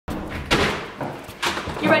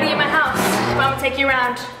you're ready in my house. I'm gonna take you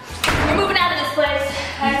around. You're moving out of this place.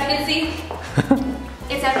 As you can see,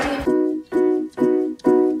 it's empty.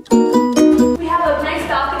 We have a nice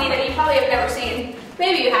balcony that you probably have never seen.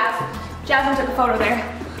 Maybe you have. Jasmine took a photo there.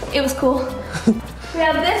 It was cool. We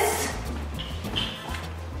have this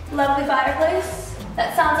lovely fireplace.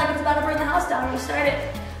 That sounds like it's about to burn the house down when you start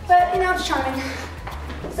it. But, you know, it's charming.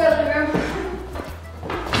 So, living room.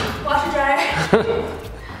 Washer dryer.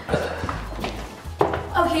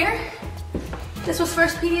 Oh, here. This was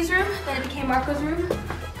first Petey's room, then it became Marco's room.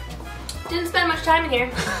 Didn't spend much time in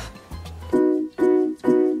here.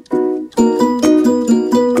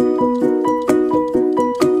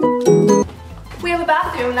 We have a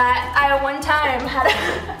bathroom that I at one time had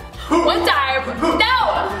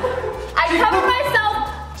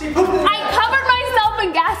I covered myself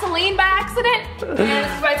in gasoline by accident. And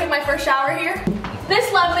this is where I took my first shower here.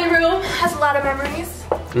 This lovely room has a lot of memories.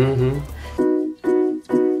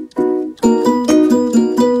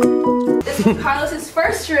 This is Carlos's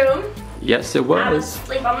first room. Yes, it was. I would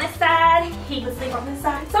sleep on this side. He would sleep on this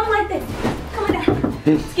side. Something like this. Come on down.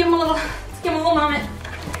 Let's give him a little moment.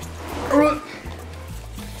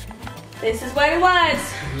 This is what it was.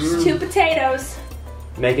 Just 2 potatoes.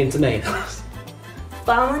 Making tomatoes.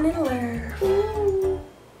 Falling in love.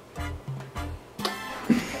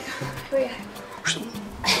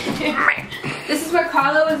 This is where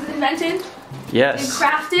Carlo was invented. Yes. And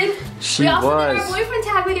crafted. She we also was. did our boyfriend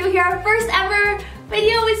tag video here. Our first ever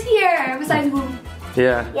video was here. Besides boom.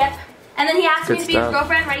 Yeah. Yep. And then he asked me to be his stuff.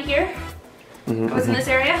 girlfriend right here. It was in this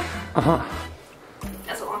area.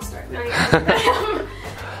 That's a long story. We don't need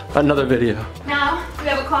Another video. Now we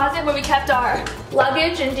have a closet where we kept our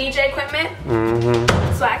luggage and DJ equipment.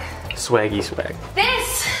 Swag. Swaggy swag.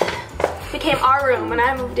 This became our room when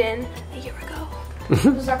I moved in a year ago. This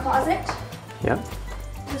was our closet. Yep.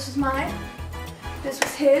 This was mine. This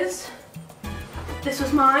was his. This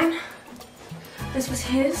was mine. This was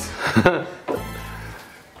his.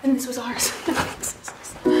 And this was ours.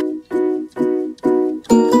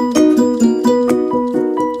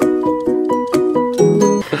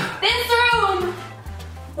 This room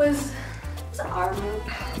was our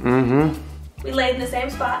room. We laid in the same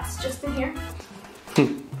spots, just in here. There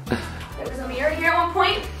was a mirror here at one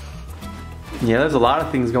point. Yeah, there's a lot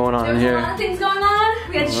of things going on here. There was a lot of things going on.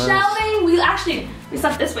 We had shelving. We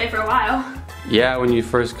slept this way for a while. Yeah, when you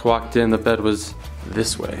first walked in, the bed was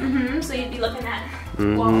this way. So you'd be looking at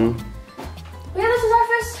wall. But yeah, this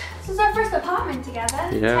is our first apartment together.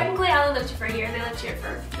 Yeah. Technically, I only lived here for a year. They lived here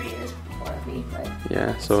for 3 years before me, but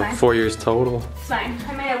Yeah, so it's 4 years total. it's fine.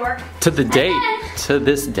 I made it work. To the date. then- To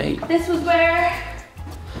this date. This was where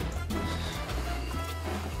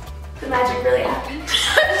the magic really happened.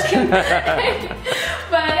 Just kidding.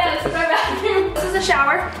 But yeah, this is our bathroom. This is a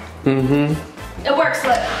shower. It works,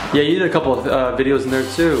 look. Yeah, you did a couple of videos in there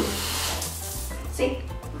too. See?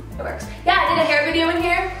 It works. Yeah, I did a hair video in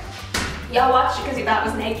here. Y'all watched it because you thought it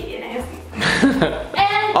was naked, you know?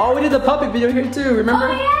 And Oh, we did the puppy video here too, remember?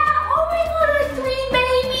 oh yeah! Oh my god, there's 3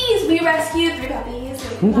 babies! We rescued 3 puppies.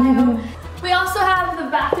 We also have the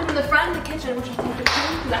bathroom in the front and the kitchen, which I think is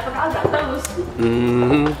cool because I forgot about those.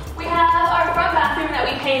 We have our front bathroom that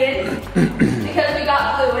we painted because we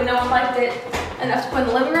got blue and no one liked it enough to put in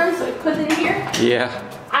the living room, so we put it in here. Yeah.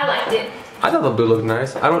 I liked it. I thought the blue looked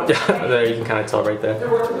nice. I don't, there you can kind of tell right there.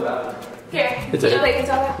 Here, It's you a- know they can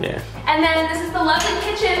tell that? Yeah. And then this is the lovely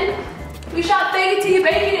kitchen. We shot bacon till you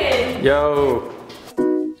bacon in. Yo.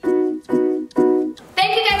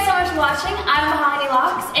 Thank you guys so much for watching. I'm Mahogany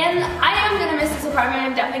LOX, and I am gonna miss this apartment.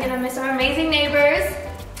 I'm definitely gonna miss our amazing neighbors.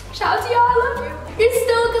 Shout out to y'all, I love you. You're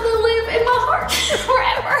still gonna live in my heart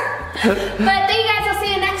forever. But thank you guys, I'll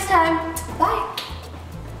see you next time. Bye.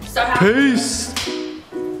 So happy. Peace.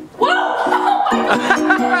 Whoa! Oh my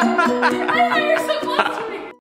god! I thought you were so